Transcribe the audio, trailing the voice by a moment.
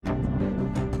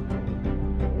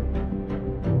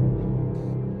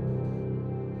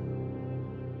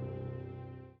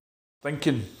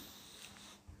Thinking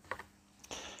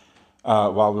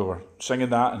while we were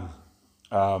singing that, and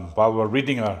while we were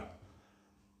reading our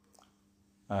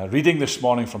reading this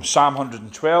morning from Psalm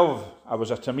 112. I was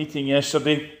at a meeting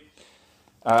yesterday,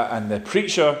 and the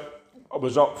preacher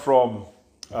was up from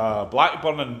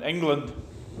Blackburn in England,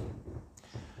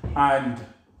 and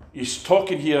he's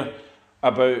talking here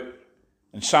about,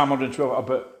 in Psalm 112,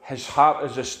 about his heart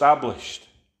is established.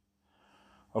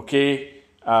 Okay?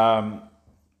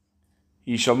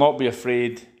 He shall not be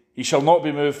afraid. He shall not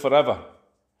be moved forever.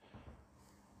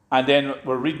 And then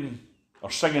we're reading or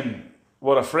singing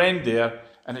What a Friend there,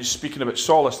 and it's speaking about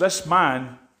solace. This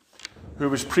man who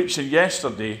was preaching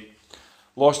yesterday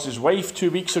lost his wife 2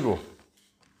 weeks ago.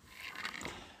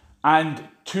 And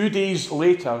 2 days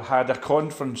later had a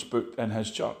conference booked in his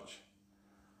church.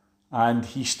 And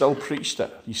he still preached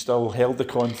it. He still held the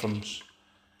conference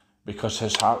because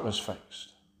his heart was fixed.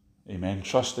 Amen.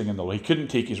 Trusting in the Lord. He couldn't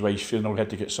take his wife's funeral. He had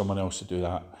to get someone else to do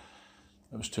that.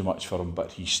 It was too much for him.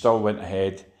 But he still went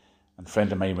ahead. And a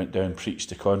friend of mine went down and preached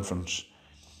the conference.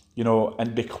 You know,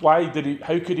 and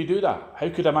how could he do that? How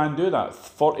could a man do that?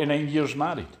 49 years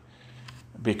married.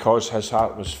 Because his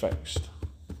heart was fixed.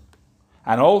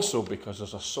 And also because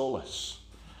there's a solace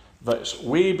that's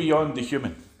way beyond the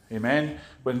human. Amen.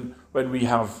 When we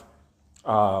have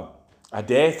a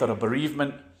death or a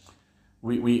bereavement,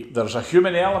 there's a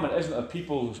human element, isn't there?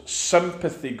 People's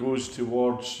sympathy goes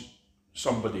towards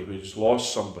somebody who's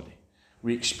lost somebody.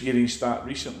 We experienced that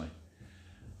recently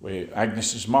with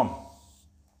Agnes's mum.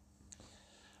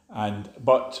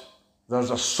 But there's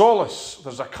a solace,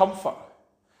 there's a comfort.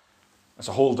 It's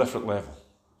a whole different level.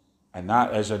 And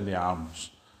that is in the arms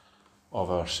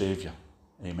of our Saviour.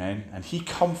 Amen. And He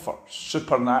comforts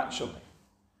supernaturally.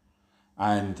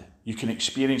 And you can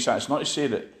experience that. It's not to say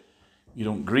that you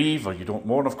don't grieve or you don't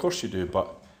mourn. Of course you do.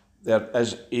 But there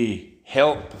is a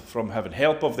help from heaven.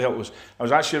 Help of the helpless. I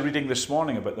was actually reading this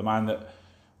morning about the man that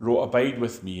wrote Abide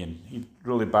With Me. And he had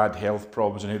really bad health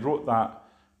problems. And he wrote that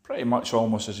pretty much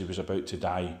almost as he was about to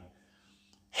die.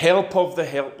 Help of the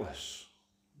helpless.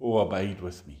 Oh, abide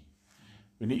with me.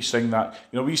 We need to sing that.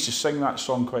 You know, we used to sing that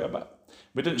song quite a bit.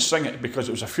 We didn't sing it because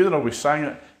it was a funeral. We sang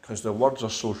it because the words are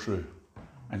so true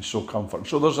and so comforting.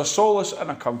 So there's a solace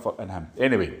and a comfort in Him.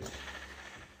 Anyway,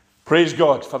 praise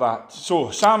God for that.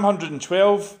 So Psalm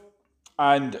 112,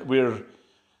 and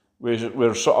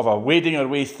we're sort of wading our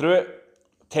way through it.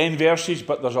 10 verses,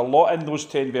 but there's a lot in those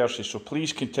 10 verses. So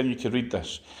please continue to read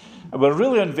this. And we're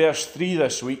really on verse 3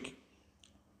 this week.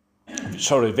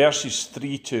 Sorry, verses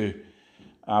 3 to,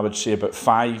 I would say, about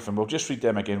 5, and we'll just read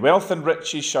them again. Wealth and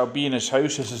riches shall be in his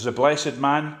house. This is a blessed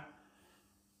man.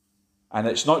 And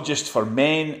it's not just for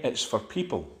men, it's for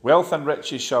people. Wealth and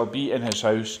riches shall be in his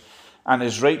house, and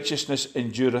his righteousness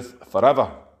endureth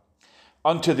forever.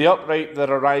 Unto the upright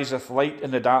there ariseth light in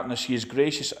the darkness. He is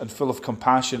gracious and full of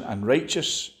compassion and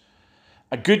righteous.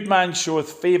 A good man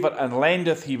showeth favour and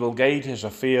lendeth. He will guide his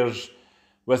affairs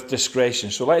with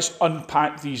discretion. So let's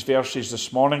unpack these verses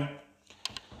this morning.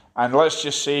 And let's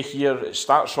just say here, it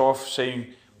starts off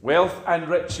saying, wealth and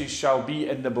riches shall be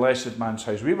in the blessed man's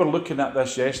house. We were looking at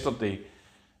this yesterday.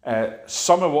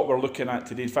 Some of what we're looking at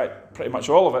today, in fact, pretty much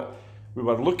all of it, we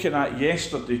were looking at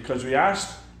yesterday because we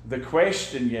asked the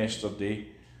question yesterday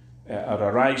at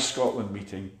our Arise Scotland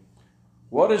meeting,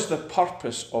 what is the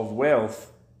purpose of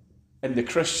wealth in the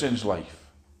Christian's life?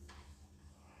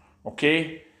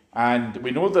 Okay? And we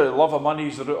know the love of money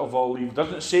is the root of all evil.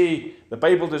 The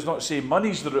Bible does not say money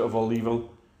is the root of all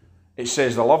evil. It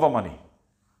says the love of money.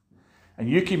 And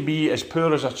you can be as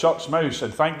poor as a church mouse.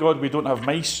 And thank God we don't have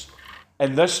mice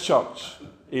in this church.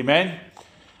 Amen.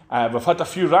 We've had a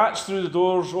few rats through the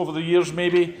doors over the years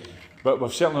maybe, but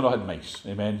we've certainly not had mice.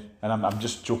 Amen. And I'm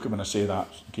just joking when I say that,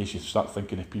 in case you start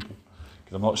thinking of people,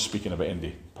 because I'm not speaking about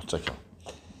any particular.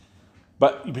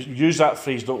 But we use that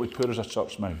phrase, don't we, poor as a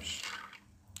church mouse.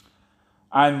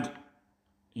 And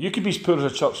you could be as poor as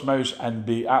a church mouse and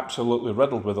be absolutely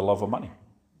riddled with the love of money.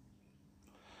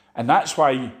 And that's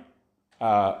why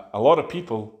a lot of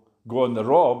people go on the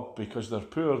rob, because they're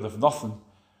poor, they've nothing,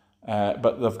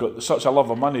 but they've got such a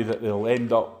love of money that they'll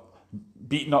end up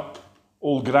beating up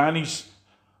old grannies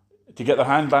to get their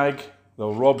handbag.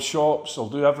 They'll rob shops, they'll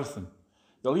do everything.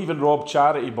 They'll even rob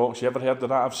charity box. You ever heard of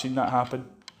that? I've seen that happen.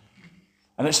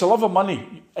 And it's the love of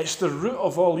money. It's the root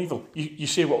of all evil. You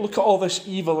say, well, look at all this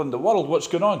evil in the world. What's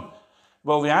going on?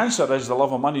 Well, the answer is the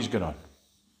love of money's going on.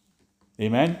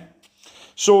 Amen?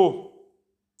 So,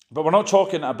 but we're not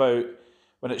talking about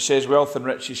when it says wealth and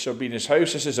riches shall be in his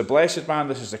house. This is a blessed man.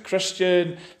 This is a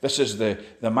Christian. This is the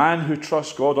man who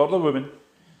trusts God or the woman.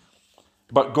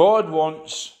 But God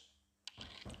wants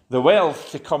the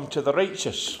wealth to come to the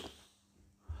righteous.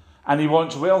 And he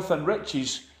wants wealth and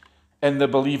riches in the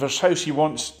believer's house. He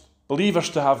wants believers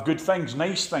to have good things,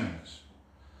 nice things.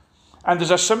 And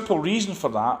there's a simple reason for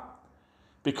that,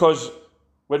 because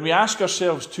when we ask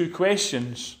ourselves two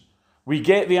questions, we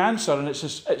get the answer, and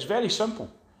it's very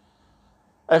simple.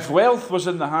 If wealth was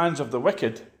in the hands of the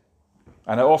wicked,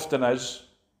 and it often is,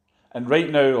 and right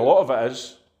now a lot of it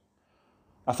is,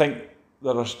 I think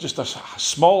there is just a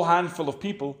small handful of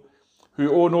people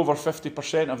who own over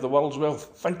 50% of the world's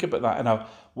wealth. Think about that. In a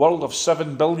world of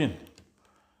 7 billion,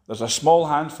 there's a small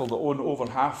handful that own over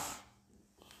half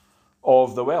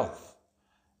of the wealth.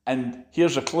 And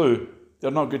here's a clue: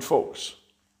 they're not good folks.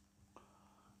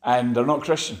 And they're not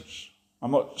Christians.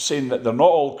 I'm not saying that they're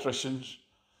not all Christians,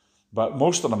 but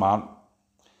most of them aren't.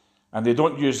 And they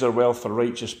don't use their wealth for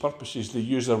righteous purposes. They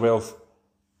use their wealth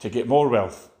to get more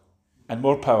wealth and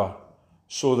more power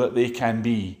so that they can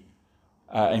be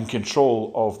in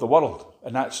control of the world.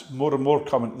 And that's more and more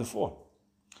coming to the fore.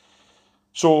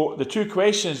 So the two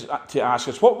questions to ask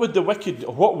is, what will the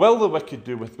wicked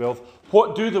do with wealth?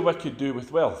 What do the wicked do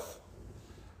with wealth?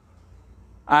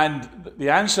 And the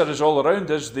answer is all around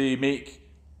us. They make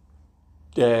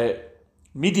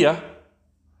media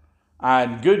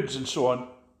and goods and so on.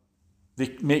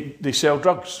 They sell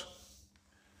drugs.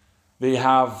 They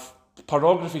have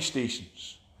pornography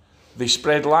stations. They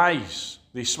spread lies.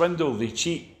 They swindle. They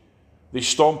cheat. They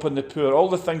stomp on the poor. All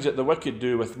the things that the wicked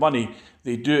do with money,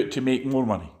 they do it to make more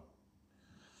money.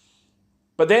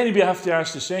 But then we have to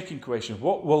ask the second question: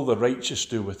 what will the righteous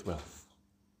do with wealth?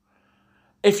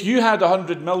 If you had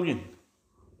 100 million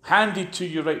handed to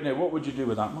you right now, what would you do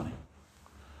with that money?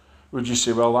 Would you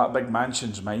say, well, that big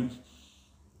mansion's mine.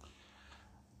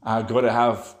 I've got to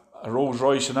have a Rolls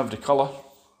Royce in every colour.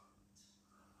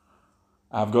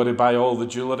 I've got to buy all the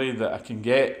jewellery that I can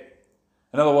get.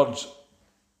 In other words,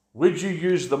 would you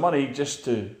use the money just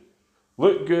to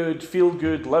look good, feel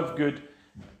good, live good?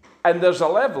 And there's a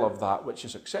level of that which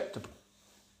is acceptable,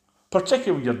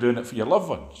 particularly when you're doing it for your loved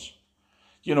ones.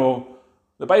 You know,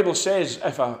 the Bible says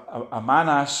if a man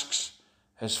asks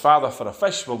his father for a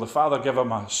fish, will the father give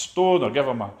him a stone, or give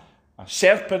him a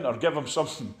serpent, or give him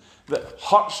something that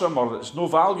hurts him or that's no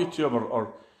value to him?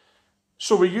 Or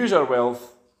So we use our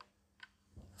wealth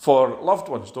for loved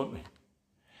ones, don't we?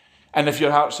 And if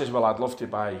your heart says, well, I'd love to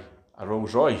buy a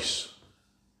Rolls Royce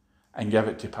and give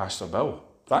it to Pastor Bill,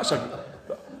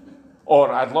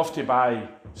 or I'd love to buy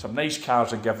some nice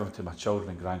cars and give them to my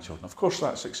children and grandchildren. Of course,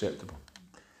 that's acceptable.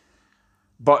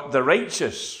 But the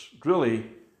righteous, really,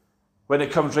 when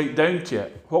it comes right down to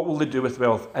it, what will they do with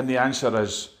wealth? And the answer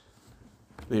is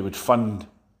they would fund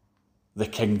the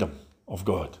kingdom of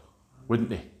God,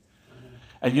 wouldn't they?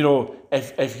 And you know,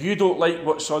 if you don't like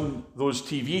what's on those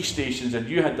TV stations and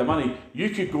you had the money, you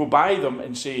could go buy them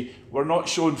and say, we're not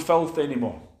showing filth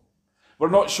anymore. We're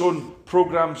not showing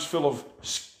programs full of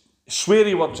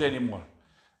sweary words anymore,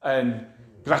 and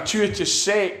gratuitous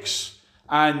sex,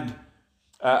 and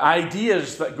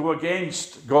ideas that go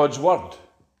against God's word.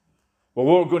 Well,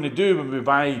 what we're going to do when we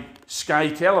buy Sky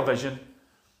Television,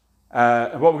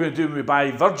 and what we're going to do when we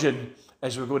buy Virgin,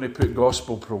 is we're going to put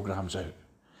gospel programs out.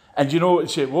 And you know,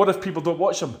 say, what if people don't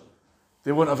watch them?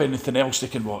 They won't have anything else they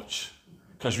can watch,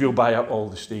 because we'll buy up all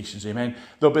the stations, amen?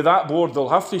 They'll be that bored, they'll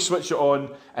have to switch it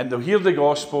on, and they'll hear the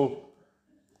gospel,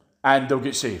 and they'll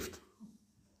get saved.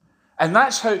 And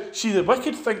that's how, see, the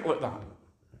wicked think like that.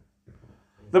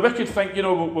 The wicked think, you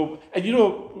know, and you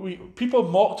know, people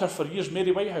mocked her for years,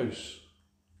 Mary Whitehouse.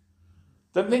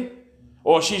 Didn't they?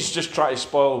 Oh, she's just trying to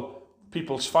spoil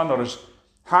people's fun, or as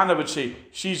Hannah would say,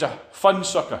 she's a fun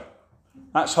sucker.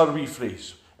 That's her wee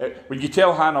phrase. When you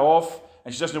tell Hannah off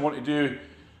and she doesn't want to do,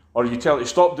 or you tell her to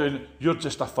stop doing, you're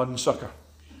just a fun sucker.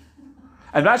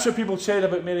 And that's what people said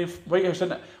about Mary Whitehouse,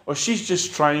 isn't it? Or she's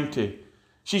just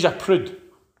she's a prude.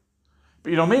 But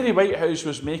you know, Mary Whitehouse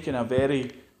was making a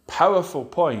very powerful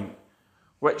point,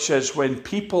 which is when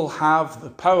people have the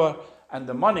power and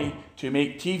the money to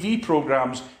make TV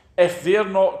programs, if they're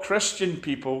not Christian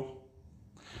people,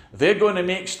 they're going to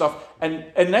make stuff.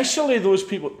 And initially those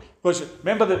people, because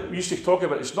remember that we used to talk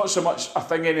about, it's not so much a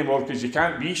thing anymore because you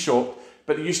can't be shocked,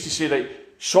 but they used to say, like,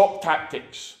 shock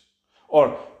tactics,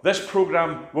 or this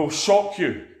program will shock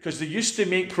you, because they used to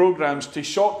make programs to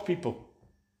shock people,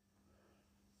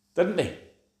 didn't they?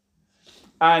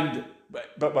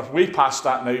 But we're way past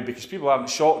that now, because people aren't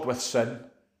shocked with sin.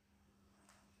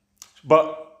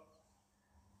 But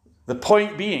the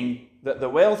point being that the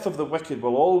wealth of the wicked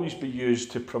will always be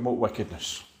used to promote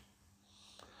wickedness.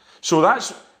 So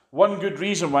that's one good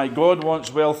reason why God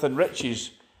wants wealth and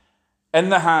riches in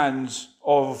the hands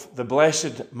of the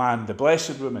blessed man, the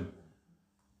blessed woman,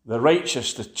 the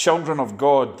righteous, the children of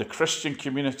God, the Christian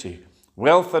community,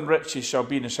 wealth and riches shall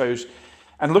be in his house.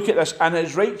 And look at this, and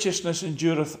his righteousness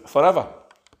endureth forever.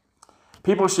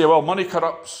 People say, well, money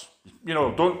corrupts.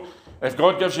 If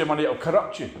God gives you money, it'll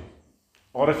corrupt you.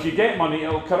 Or if you get money,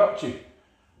 it'll corrupt you.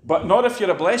 But not if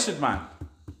you're a blessed man.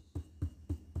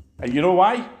 And you know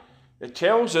why? It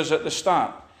tells us at the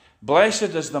start,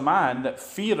 blessed is the man that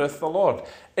feareth the Lord.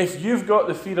 If you've got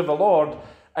the fear of the Lord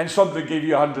and somebody gave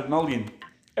you 100 million,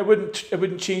 it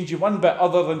wouldn't change you one bit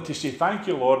other than to say, thank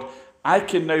you, Lord, I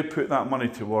can now put that money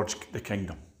towards the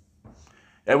kingdom.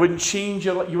 It wouldn't change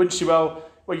you. You wouldn't say, well,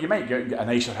 you might get a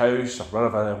nicer house or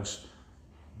whatever else.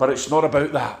 But it's not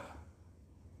about that.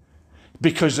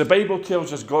 Because the Bible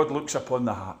tells us God looks upon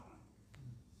the heart.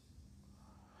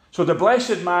 So the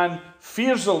blessed man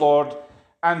fears the Lord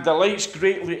and delights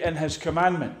greatly in his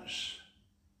commandments.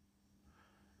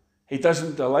 He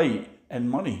doesn't delight in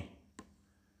money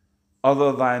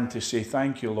other than to say,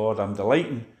 thank you, Lord, I'm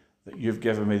delighting that you've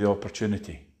given me the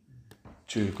opportunity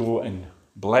to go and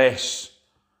bless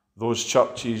those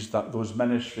churches, those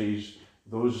ministries,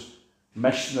 those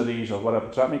missionaries or whatever.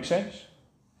 Does that make sense?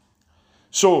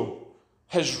 So,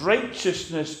 his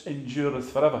righteousness endureth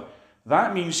forever.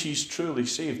 That means he's truly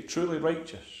saved, truly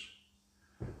righteous.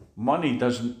 Money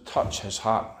doesn't touch his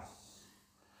heart.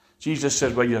 Jesus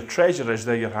said, where your treasure is,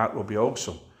 there your heart will be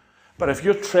also. But if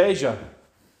your treasure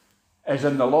is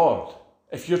in the Lord,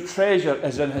 if your treasure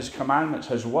is in his commandments,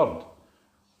 his word,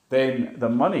 then the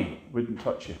money wouldn't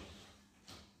touch you.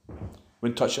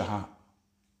 Wouldn't touch your heart.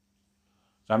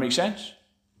 Does that make sense?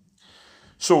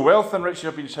 So wealth and riches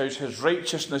have been his house, his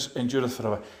righteousness endureth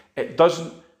forever.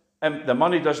 The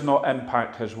money does not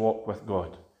impact his walk with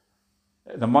God.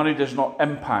 The money does not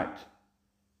impact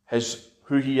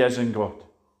who he is in God.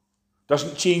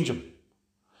 Doesn't change him.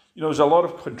 There's a lot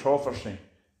of controversy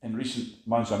in recent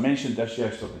months. I mentioned this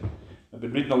yesterday. I've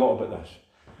been reading a lot about this.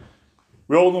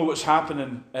 We all know what's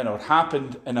happened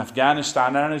in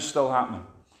Afghanistan, and is still happening.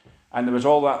 And there was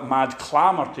all that mad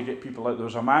clamour to get people out. There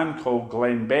was a man called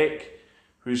Glenn Beck,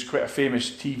 who's quite a famous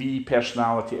TV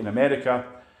personality in America,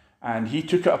 and he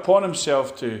took it upon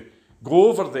himself to go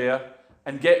over there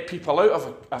and get people out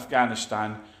of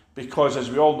Afghanistan because,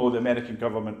 as we all know, the American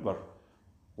government were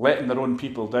letting their own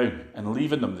people down and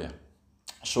leaving them there.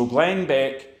 So Glenn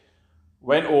Beck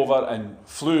went over and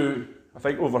flew, I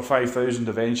think, over 5,000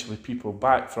 eventually people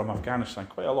back from Afghanistan,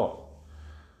 quite a lot.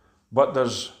 But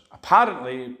there's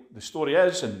apparently, the story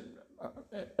is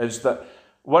that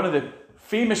one of the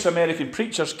famous American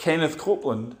preachers, Kenneth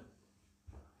Copeland,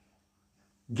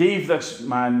 gave this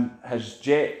man his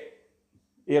jet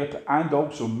and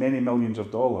also many millions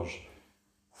of dollars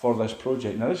for this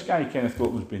project. Now, this guy, Kenneth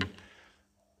Copeland's been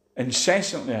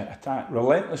incessantly attacked,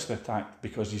 relentlessly attacked,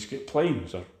 because he's got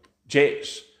planes or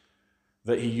jets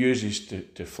that he uses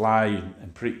to fly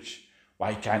and preach.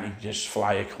 Why can't he just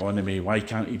fly economy? Why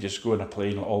can't he just go on a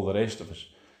plane like all the rest of us?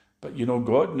 But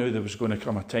God knew there was going to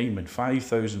come a time when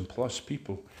 5,000 plus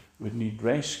people would need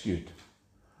rescued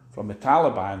from the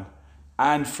Taliban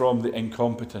and from the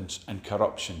incompetence and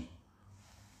corruption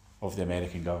of the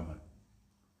American government.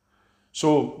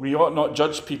 So we ought not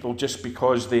judge people just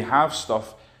because they have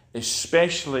stuff,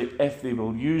 especially if they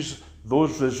will use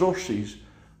those resources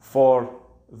for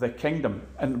the kingdom.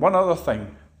 And one other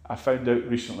thing I found out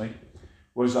recently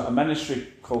was that a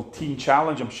ministry called Teen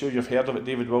Challenge, I'm sure you've heard of it,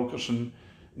 David Wilkerson,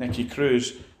 Nicky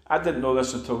Cruz. I didn't know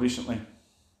this until recently.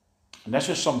 And this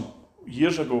was some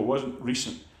years ago, it wasn't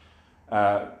recent.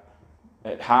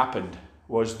 It happened,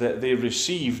 was that they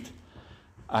received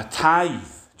a tithe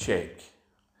check,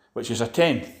 which is a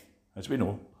tenth, as we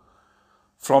know,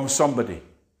 from somebody.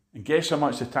 And guess how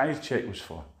much the tithe check was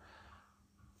for?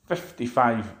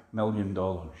 $55 million.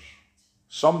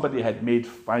 Somebody had made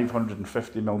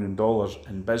 $550 million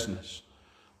in business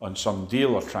on some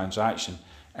deal or transaction,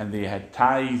 and they had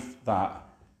tithed that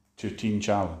to Teen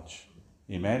Challenge.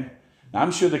 Amen? Now,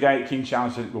 I'm sure the guy at Teen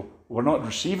Challenge didn't go, we're not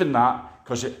receiving that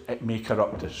because it may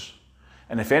corrupt us.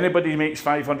 And if anybody makes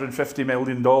 $550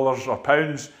 million or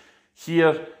pounds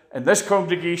here in this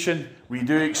congregation, we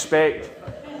do expect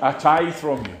a tithe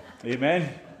from you. Amen?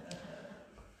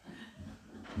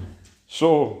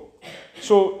 So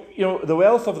the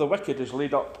wealth of the wicked is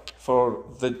laid up for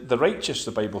the righteous,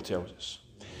 the Bible tells us.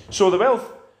 So the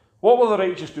wealth, what will the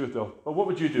righteous do with it? Well, what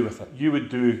would you do with it? You would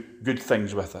do good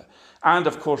things with it. And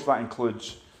of course that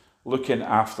includes looking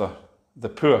after the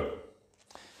poor.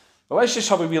 Well, let's just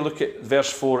have a wee look at verse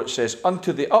 4. It says,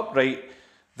 unto the upright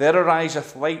there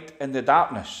ariseth light in the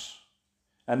darkness.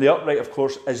 And the upright, of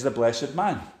course, is the blessed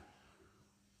man.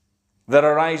 There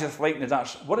ariseth light in the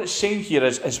darkness. What it's saying here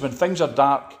is when things are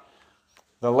dark,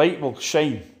 the light will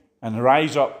shine and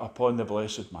rise up upon the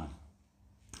blessed man.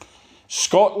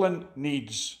 Scotland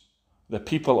needs the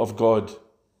people of God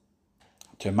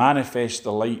to manifest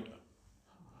the light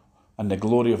and the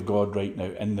glory of God right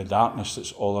now in the darkness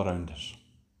that's all around us.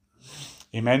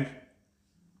 Amen.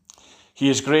 He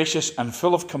is gracious and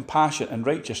full of compassion and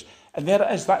righteous. And there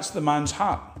it is, that's the man's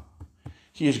heart.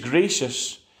 He is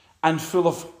gracious and full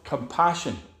of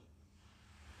compassion.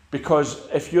 Because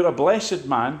if you're a blessed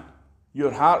man,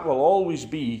 your heart will always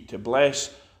be to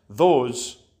bless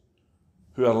those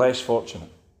who are less fortunate.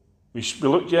 We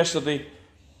looked yesterday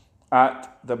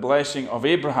at the blessing of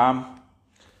Abraham,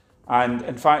 and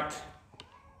in fact,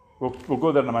 we'll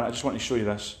go there in a minute. I just want to show you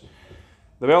this.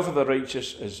 The wealth of the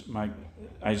righteous is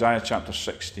Isaiah chapter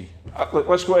 60.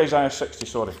 Let's go to Isaiah 60,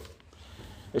 sorry.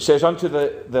 It says, unto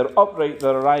the upright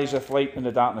there ariseth light in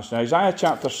the darkness. Now, Isaiah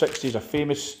chapter 60 is a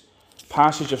famous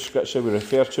passage of Scripture. We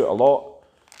refer to it a lot.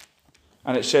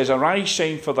 And it says, arise,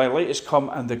 shine, for thy light is come,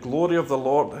 and the glory of the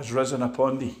Lord has risen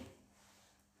upon thee.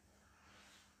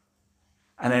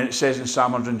 And then it says in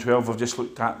Psalm 112, we've just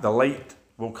looked at, the light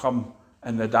will come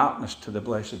in the darkness to the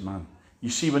blessed man.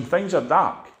 You see, when things are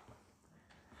dark,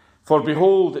 for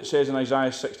behold, it says in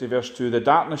Isaiah 60 verse 2, the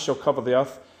darkness shall cover the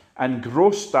earth, and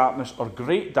gross darkness or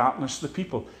great darkness the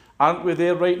people. Aren't we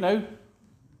there right now?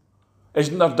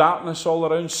 Isn't there darkness all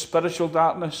around, spiritual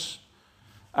darkness?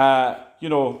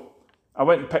 I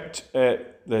went and picked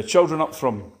the children up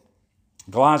from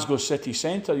Glasgow city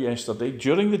centre yesterday,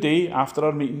 during the day after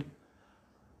our meeting,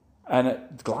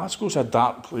 and Glasgow's a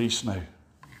dark place now.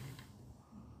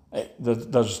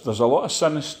 There's a lot of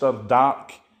sinister,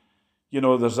 dark,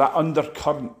 there's that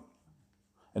undercurrent.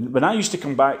 And when I used to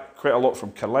come back quite a lot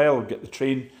from Carlisle, get the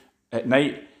train at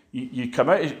night, you come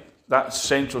out of that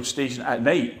central station at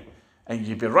night and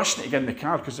you'd be rushing to get in the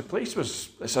car because the place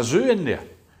it's a zoo in there.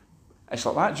 It's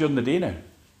like that during the day now.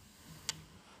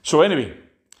 So anyway,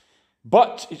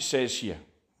 but it says here,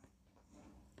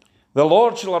 the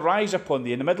Lord shall arise upon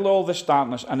thee in the middle of all this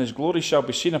darkness, and his glory shall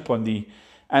be seen upon thee.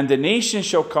 And the nations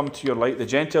shall come to your light, the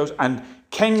Gentiles, and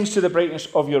kings to the brightness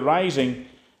of your rising.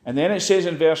 And then it says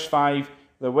in verse 5,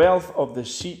 the wealth of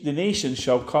the nations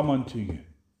shall come unto you.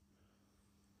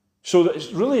 So that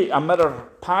it's really a mirror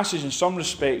passage in some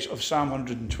respects of Psalm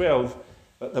 112,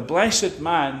 that the blessed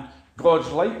man, God's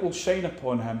light will shine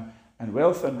upon him, and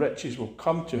wealth and riches will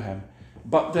come to him.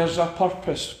 But there's a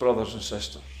purpose, brothers and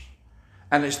sisters.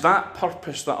 And it's that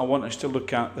purpose that I want us to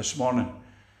look at this morning.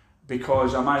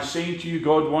 Because am I saying to you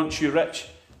God wants you rich?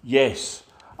 Yes.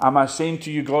 Am I saying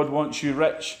to you God wants you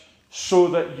rich so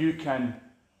that you can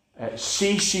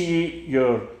satiate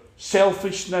your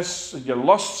selfishness and your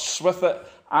lusts with it,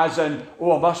 as in,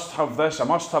 I must have this, I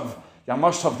must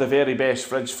have the very best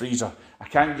fridge freezer. I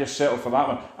can't just settle for that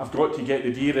one. I've got to get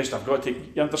the dearest.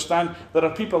 You understand? There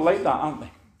are people like that, aren't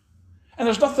they? And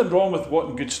there's nothing wrong with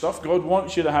wanting good stuff. God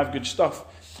wants you to have good stuff.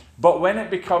 But when it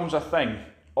becomes a thing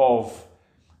of,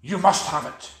 you must have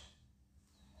it.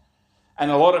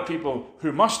 And a lot of people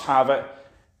who must have it,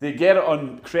 they get it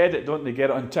on credit, don't they?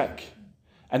 Get it on tick.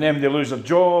 And then they lose their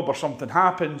job or something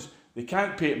happens, they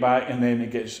can't pay it back, and then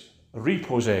it gets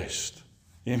repossessed.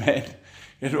 Amen.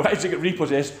 Why does it get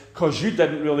repossessed? Because you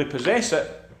didn't really possess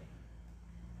it.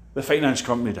 The finance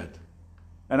company did.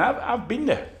 And I've been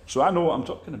there, so I know what I'm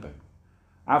talking about.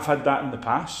 I've had that in the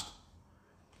past.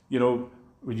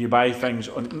 When you buy things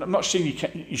on, I'm not saying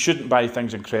you shouldn't buy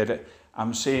things on credit.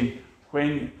 I'm saying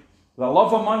when the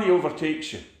love of money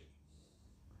overtakes you,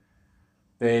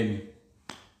 then,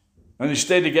 and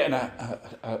instead of getting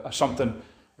a something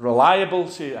reliable,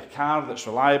 say a car that's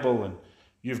reliable, and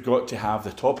you've got to have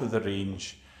the top of the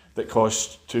range that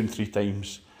costs 2 and 3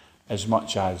 times as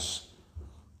much as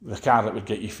the car that would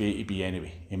get you from A to B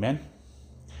anyway. Amen?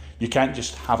 You can't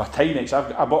just have a Timex.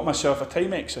 I bought myself a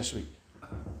Timex this week.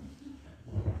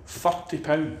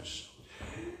 £30.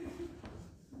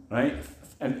 Right?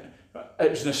 And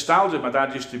it was nostalgia. My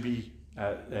dad used to be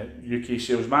UK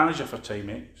sales manager for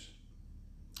Timex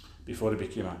before he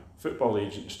became a football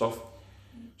agent and stuff.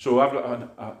 So I've got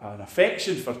an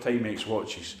affection for Timex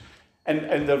watches.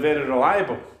 And they're very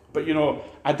reliable. But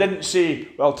I didn't say,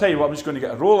 well, I'll tell you what, I'm just going to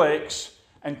get a Rolex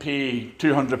and pay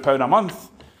 £200 a month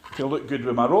to look good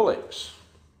with my Rolex.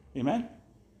 Amen?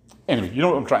 Anyway, you know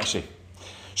what I'm trying to say.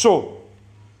 So,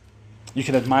 you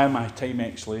can admire my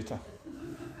Timex later.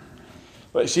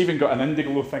 But it's even got an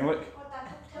indigo thing, look.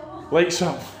 Lights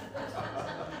up.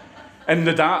 In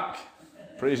the dark.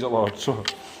 Praise the Lord. So,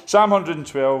 Psalm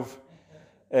 112,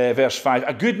 verse 5.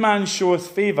 A good man showeth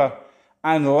favour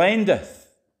and lendeth.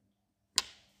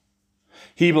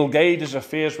 He will guide his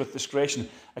affairs with discretion.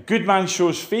 A good man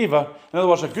shows favour. In other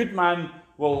words, a good man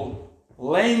will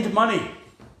lend money.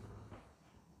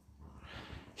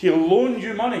 He'll loan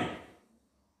you money.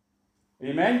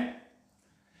 Amen?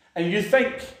 And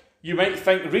you might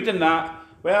think, reading that,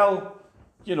 well,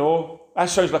 that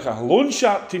sounds like a loan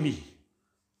shark to me.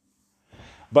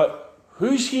 But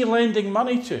who's he lending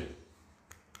money to?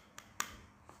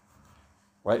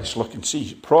 Let's look and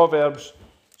see. Proverbs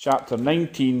chapter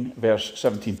 19, verse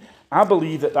 17. I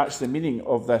believe that that's the meaning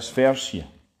of this verse here.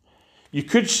 You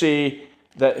could say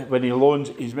that when he loans,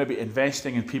 he's maybe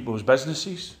investing in people's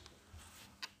businesses.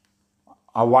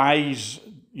 A wise,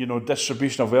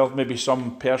 distribution of wealth. Maybe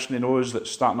some person he knows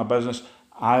that's starting a business,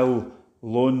 I'll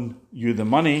loan you the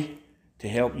money to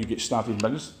help you get started in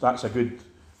business. That's a good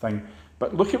thing.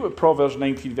 But look at what Proverbs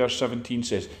 19, verse 17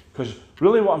 says. Because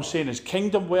really what I'm saying is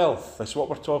kingdom wealth. That's what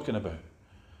we're talking about.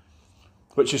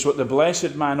 Which is what the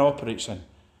blessed man operates in.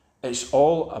 It's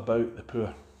all about the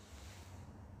poor.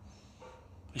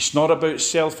 It's not about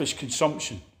selfish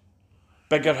consumption.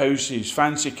 Bigger houses,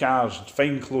 fancy cars,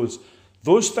 fine clothes.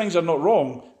 Those things are not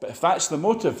wrong, but if that's the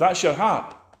motive, that's your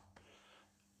heart.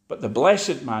 But the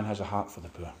blessed man has a heart for the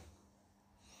poor.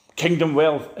 Kingdom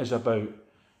wealth is about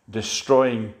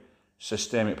destroying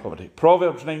systemic poverty.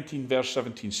 Proverbs 19, verse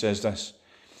 17 says this.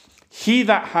 He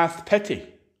that hath pity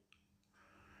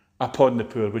upon the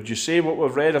poor. Would you say what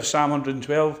we've read of Psalm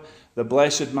 112? The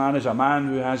blessed man is a man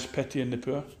who has pity on the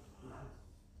poor.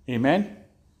 Amen?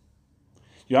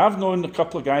 I've known a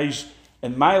couple of guys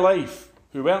in my life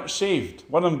who weren't saved.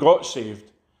 One of them got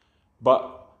saved.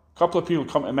 But a couple of people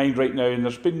come to mind right now, and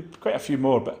there's been quite a few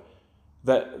more, but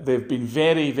that they've been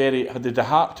very, very, had the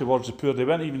heart towards the poor. They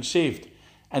weren't even saved.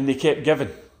 And they kept giving.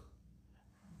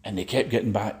 And they kept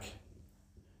getting back.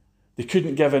 They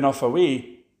couldn't give enough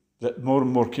away that more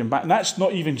and more came back. And that's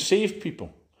not even saved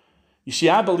people. You see,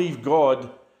 I believe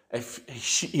God, if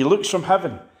he looks from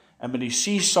heaven, and when he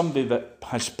sees somebody that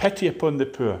has pity upon the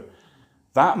poor,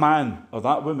 that man or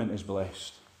that woman is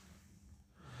blessed.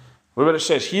 Where it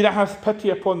says, he that hath pity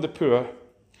upon the poor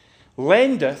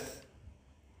lendeth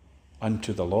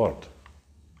unto the Lord.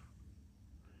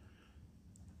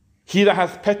 He that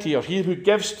hath pity, or he who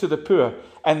gives to the poor,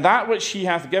 and that which he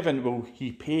hath given will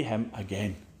he pay him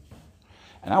again.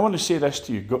 And I want to say this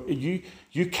to you.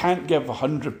 You can't give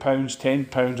 £100,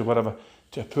 £10 or whatever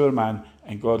to a poor man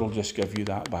and God will just give you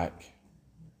that back.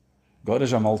 God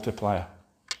is a multiplier,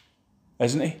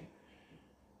 isn't he?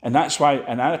 And that's why,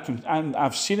 and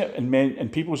I've seen it in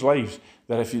people's lives,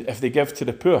 that if they give to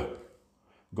the poor,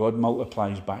 God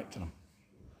multiplies back to them.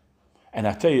 And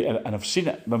I tell you, and I've seen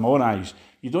it with my own eyes,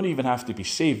 you don't even have to be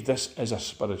saved. This is a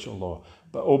spiritual law.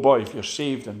 But oh boy, if you're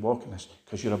saved and walking this,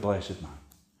 because you're a blessed man.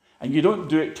 And you don't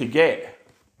do it to get.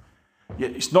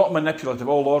 It's not manipulative.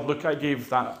 Oh Lord, look, I gave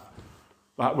that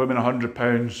woman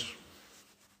 £100.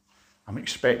 I'm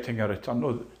expecting a return.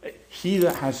 No, he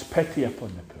that has pity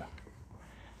upon the poor.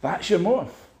 That's your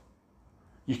motive.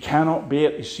 You cannot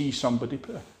bear to see somebody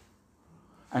poor.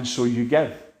 And so you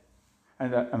give.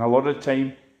 And a lot of the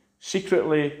time,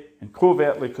 secretly and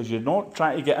covertly, because you're not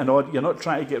trying to get you're not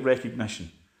trying to get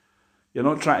recognition. You're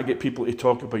not trying to get people to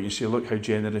talk about you and say, look how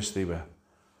generous they were.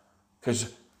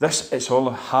 Because it's all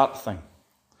a heart thing.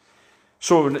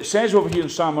 So when it says over here in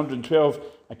Psalm 112,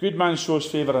 a good man shows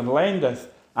favour and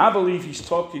lendeth, I believe he's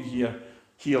talking here,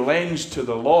 he lends to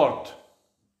the Lord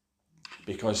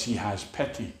because he has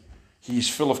pity. He's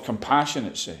full of compassion,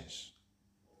 it says,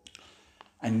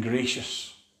 and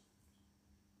gracious.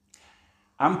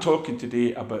 I'm talking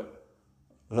today about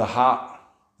the heart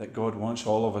that God wants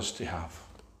all of us to have.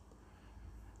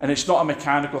 And it's not a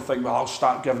mechanical thing, well, I'll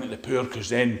start giving it to the poor because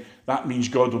then that means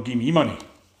God will give me money.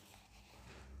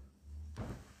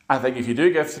 I think if you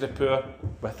do give to the poor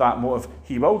with that motive,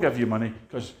 he will give you money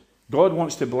because God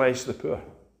wants to bless the poor.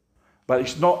 But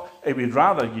it's not, it would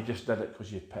rather you just did it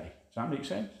because you'd pay. Does that make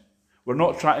sense? We're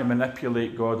not trying to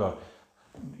manipulate God or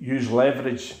use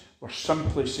leverage. We're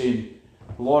simply saying,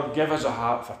 Lord, give us a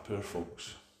heart for poor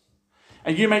folks.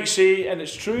 And you might say, and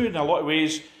it's true in a lot of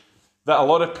ways, that a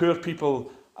lot of poor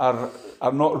people are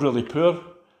not really poor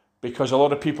because a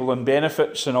lot of people on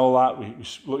benefits and all that, we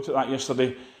looked at that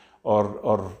yesterday,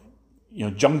 or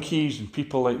junkies and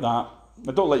people like that.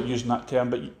 I don't like using that term,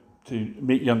 but to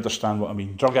make you understand what I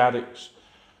mean. Drug addicts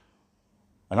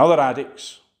and other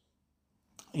addicts.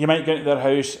 You might get into their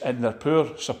house and they're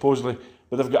poor, supposedly,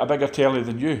 but they've got a bigger telly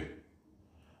than you.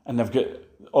 And they've got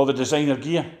all the designer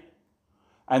gear.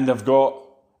 And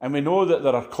we know that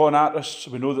there are con artists,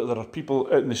 we know that there are people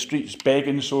out in the streets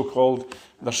begging, so-called.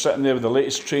 They're sitting there with the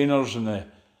latest trainers and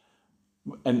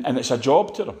it's a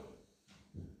job to them.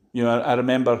 I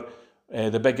remember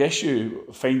the big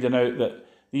issue, finding out that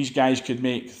these guys could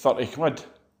make 30 quid,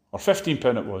 or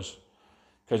 £15 it was,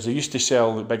 because they used to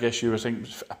sell the Big Issue, I think,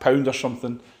 £1 or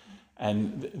something,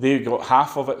 and they got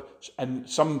half of it. And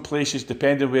some places,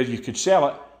 depending where you could sell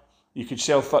it, you could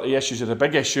sell 30 issues of the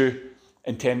Big Issue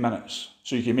in 10 minutes.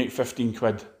 So you could make 15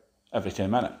 quid every 10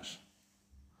 minutes.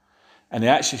 And they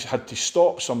actually had to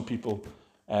stop some people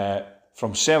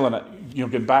from selling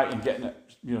it, going back and getting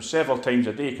it, several times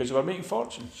a day, because they were making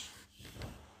fortunes.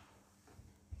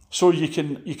 So you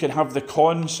can have the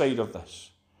con side of this.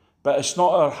 But it's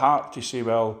not our heart to say,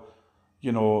 well,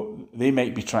 they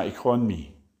might be trying to con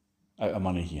me out of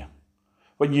money here.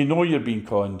 When you know you're being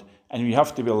conned, and you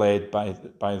have to be led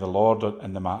by the Lord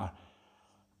in the matter.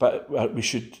 But we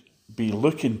should be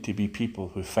looking to be people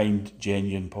who find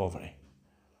genuine poverty.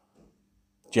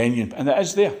 Genuine, and it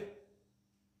is there.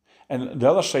 And the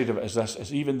other side of it is this,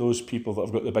 is even those people that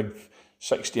have got the big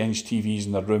 60-inch TVs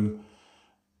in their room,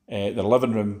 their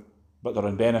living room, but they're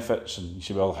on benefits, and you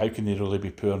say, well, how can they really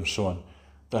be poor and so on?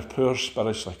 They're poor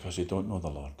spiritually because they don't know the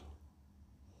Lord.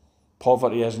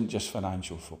 Poverty isn't just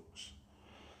financial, folks.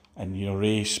 And,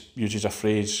 Ray uses a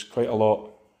phrase quite a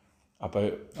lot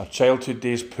about our childhood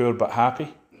days, poor but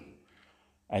happy.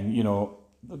 And,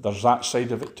 there's that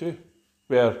side of it too,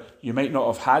 where you might not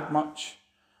have had much,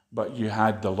 but you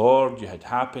had the Lord, you had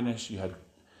happiness, you had,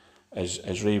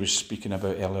 as Ray was speaking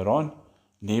about earlier on,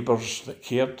 neighbours that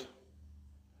cared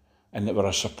and that were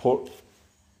a support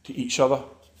to each other.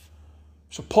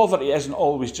 So poverty isn't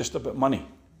always just about money.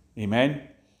 Amen?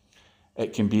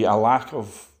 It can be a lack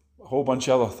of a whole bunch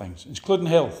of other things, including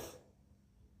health.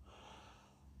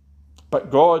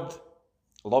 But God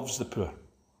loves the poor.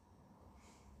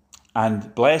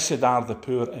 And blessed are the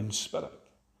poor in spirit,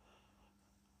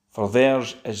 for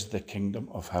theirs is the kingdom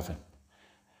of heaven.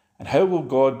 And how will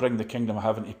God bring the kingdom of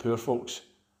heaven to poor folks?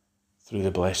 Through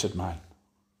the blessed man,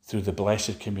 through the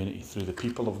blessed community, through the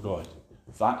people of God.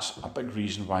 That's a big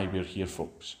reason why we're here,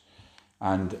 folks.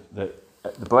 And the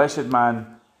blessed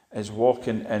man is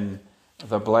walking in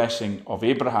the blessing of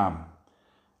Abraham.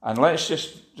 And let's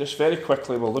just very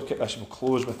quickly, we'll look at this, we'll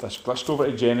close with this. Let's go over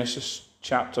to Genesis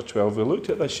chapter 12. We looked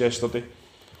at this yesterday.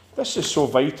 This is so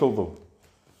vital, though,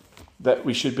 that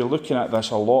we should be looking at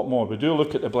this a lot more. We do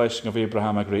look at the blessing of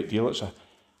Abraham a great deal. It's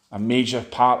a major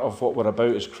part of what we're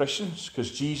about as Christians,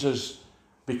 because Jesus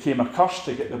became a curse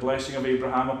to get the blessing of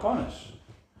Abraham upon us.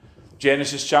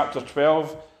 Genesis chapter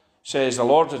 12 says, the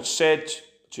Lord had said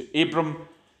to Abram,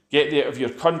 get thee out of your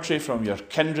country, from your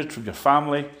kindred, from your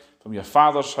family, from your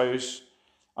father's house,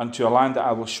 unto a land that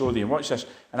I will show thee. And watch this.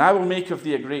 And I will make of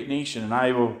thee a great nation, and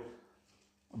I will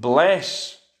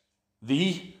bless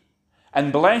thee.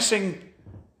 And blessing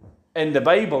in the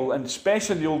Bible, and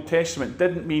especially in the Old Testament,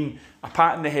 didn't mean a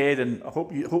pat on the head and I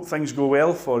hope things go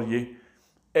well for you.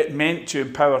 It meant to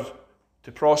empower,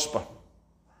 to prosper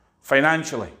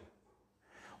financially.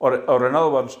 Or in other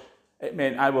words, it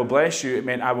meant I will bless you, it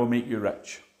meant I will make you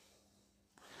rich.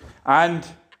 And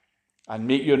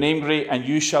make your name great, and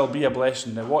you shall be a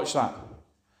blessing. Now watch that.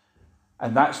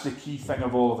 And that's the key thing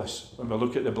of all of this, when we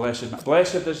look at the blessed man.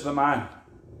 Blessed is the man.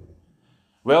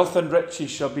 Wealth and riches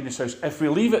shall be in his house. If we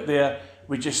leave it there,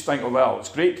 we just think, oh, well, it's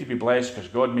great to be blessed because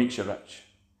God makes you rich.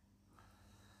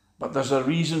 But there's a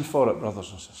reason for it, brothers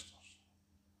and sisters.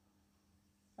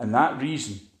 And that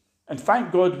reason, and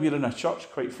thank God we're in a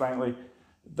church, quite frankly,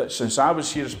 that since I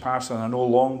was here as pastor, and I know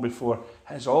long before,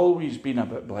 has always been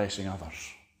about blessing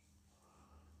others.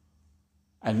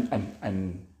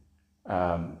 And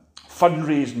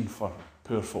fundraising for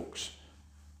poor folks.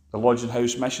 The Lodging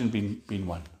House Mission being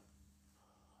one.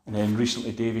 And then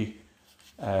recently Davey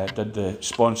did the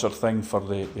sponsor thing for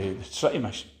the City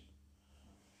Mission.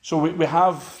 So we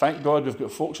have, thank God, we've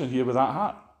got folks in here with that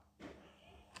heart.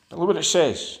 But look what it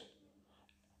says.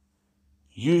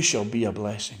 You shall be a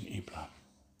blessing, Abraham.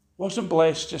 Wasn't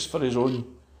blessed just for his own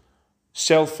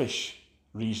selfish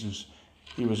reasons.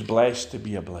 He was blessed to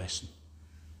be a blessing.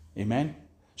 Amen?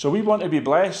 So we want to be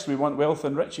blessed, we want wealth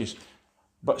and riches,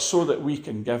 but so that we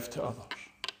can give to others.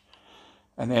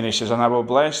 And then he says, and I will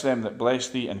bless them that bless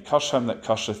thee, and curse him that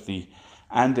curseth thee.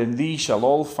 And in thee shall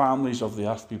all families of the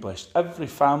earth be blessed. Every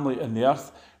family in the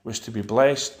earth was to be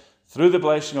blessed through the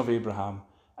blessing of Abraham,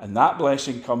 and that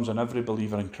blessing comes on every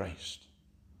believer in Christ.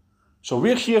 So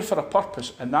we're here for a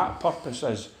purpose, and that purpose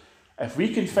is, if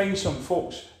we can find some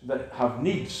folks that have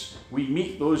needs, we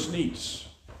meet those needs.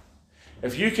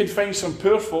 If you can find some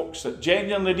poor folks that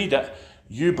genuinely need it,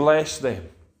 you bless them.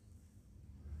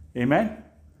 Amen?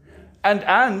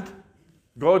 And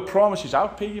God promises, I'll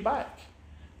pay you back.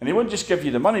 And he won't just give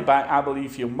you the money back, I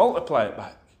believe he'll multiply it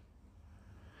back.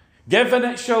 Given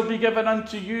it shall be given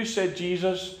unto you, said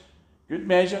Jesus. Good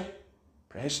measure,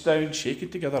 pressed down, shaken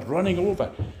together, running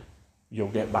over. You'll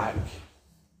get back.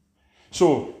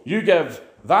 So you give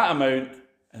that amount,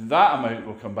 and that amount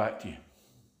will come back to you.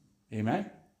 Amen?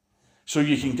 So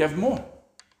you can give more.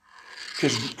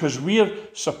 Because we're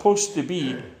supposed to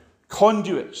be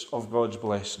conduits of God's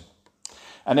blessing.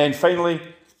 And then finally,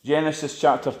 Genesis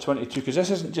chapter 22, because this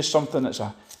isn't just something that's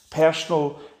a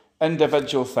personal,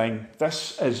 individual thing.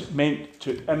 This is meant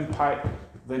to impact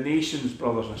the nations,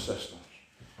 brothers and sisters.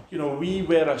 You know, we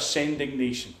were a sending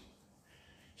nation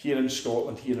here in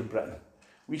Scotland, here in Britain.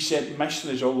 We sent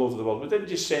missionaries all over the world. We didn't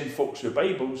just send folks with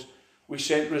Bibles, we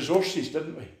sent resources,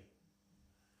 didn't we?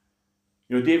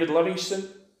 You know, David Livingstone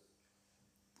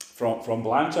from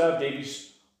Blantyre,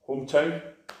 David's hometown.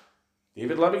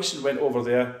 David Livingstone went over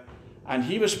there, and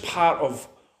he was part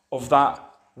of that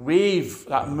wave,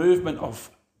 that movement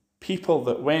of people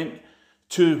that went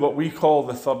to what we call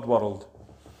the third world.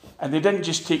 And they didn't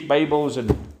just take Bibles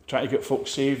and try to get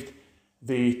folks saved.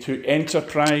 They took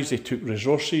enterprise, they took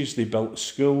resources, they built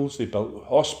schools, they built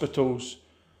hospitals.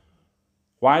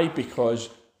 Why? Because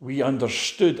we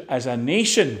understood as a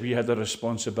nation we had a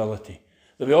responsibility.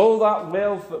 That with all that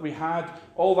wealth that we had,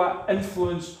 all that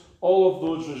influence, all of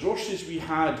those resources we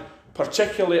had,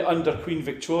 particularly under Queen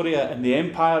Victoria and the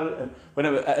Empire, when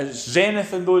it was at its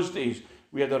zenith in those days,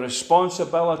 we had a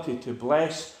responsibility to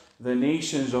bless the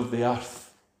nations of the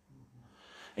earth.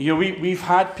 And, you know, we've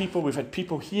had people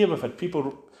here, we've had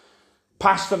people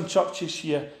pastor churches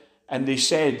here, and they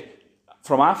said,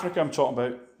 from Africa I'm talking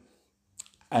about,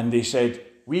 and they said,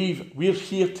 we're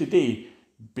here today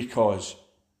because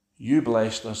you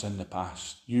blessed us in the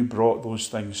past. You brought those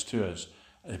things to us.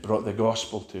 They brought the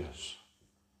gospel to us.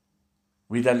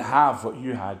 We didn't have what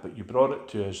you had, but you brought it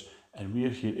to us, and we're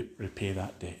here to repay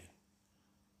that debt.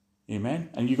 Amen?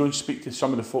 And you go and speak to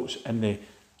some of the folks in the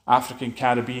African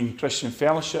Caribbean Christian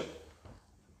Fellowship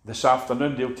this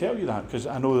afternoon, they'll tell you that, because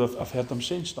I know I've heard them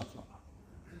saying stuff like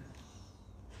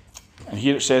that. And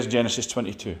here it says, Genesis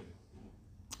 22.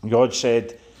 God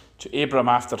said to Abram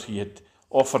after he had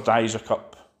offered Isaac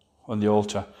up on the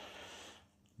altar,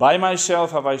 "By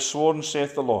myself have I sworn,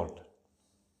 saith the Lord,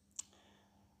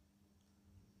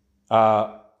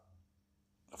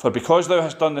 for because thou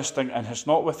hast done this thing, and hast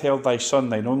not withheld thy son,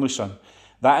 thine only son,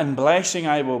 that in blessing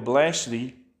I will bless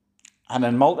thee, and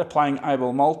in multiplying I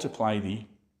will multiply thee.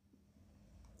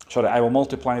 I will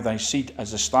multiply thy seed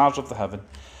as the stars of the heaven,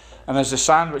 and as the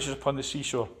sand which is upon the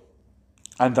seashore.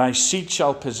 And thy seed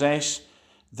shall possess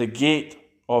the gate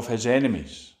of his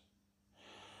enemies."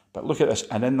 But look at this.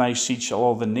 "And in thy seed shall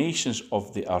all the nations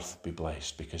of the earth be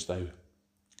blessed, because thou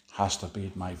hast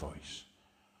obeyed my voice."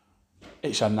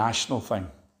 It's a national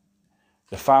thing.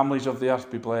 The families of the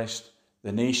earth be blessed.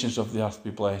 The nations of the earth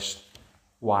be blessed.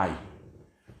 Why?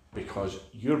 Because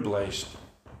you're blessed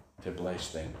to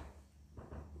bless them.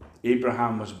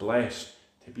 Abraham was blessed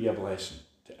to be a blessing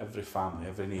to every family,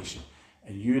 every nation.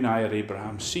 And you and I are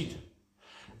Abraham's seed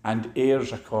and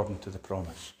heirs according to the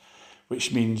promise,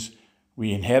 which means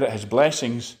we inherit his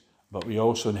blessings, but we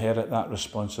also inherit that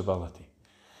responsibility.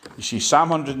 You see, Psalm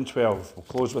 112, we'll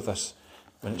close with this,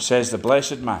 when it says the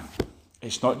blessed man,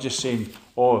 it's not just saying,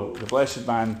 oh, the blessed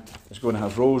man is going to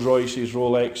have Rolls Royces,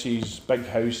 Rolexes, big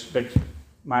house, big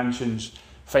mansions,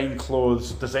 fine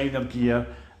clothes, designer gear,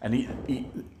 and eat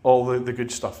all the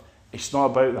good stuff. It's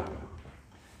not about that.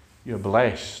 You're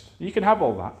blessed. You can have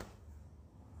all that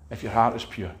if your heart is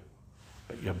pure.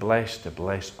 But you're blessed to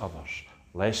bless others.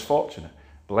 Less fortunate.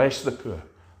 Bless the poor.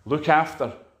 Look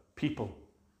after people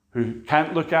who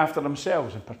can't look after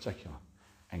themselves in particular.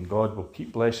 And God will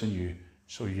keep blessing you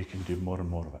so you can do more and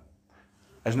more of it.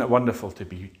 Isn't it wonderful to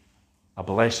be a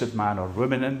blessed man or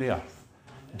woman in the earth,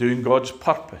 doing God's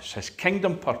purpose, his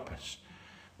kingdom purpose,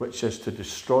 which is to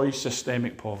destroy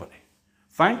systemic poverty.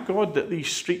 Thank God that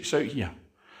these streets out here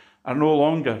are no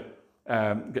longer,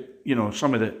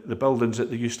 some of the buildings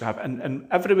that they used to have. And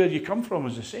everywhere you come from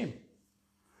is the same.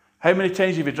 How many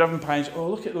times have you driven by and said, oh,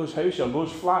 look at those houses or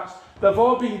those flats. They've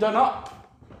all been done up.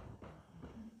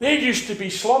 They used to be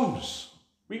slums.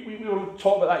 We were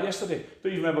talking about that yesterday.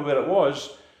 Don't even remember where it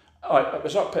was. It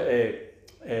was up at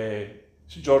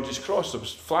St George's Cross. There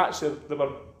was flats there that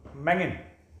were minging.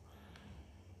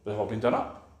 They've all been done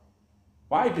up.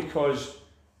 Why? Because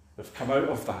they've come out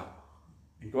of that.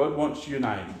 And God wants you and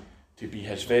I to be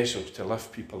his vessels to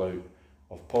lift people out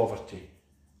of poverty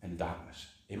and darkness.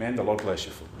 Amen. The Lord bless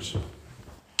you, folks.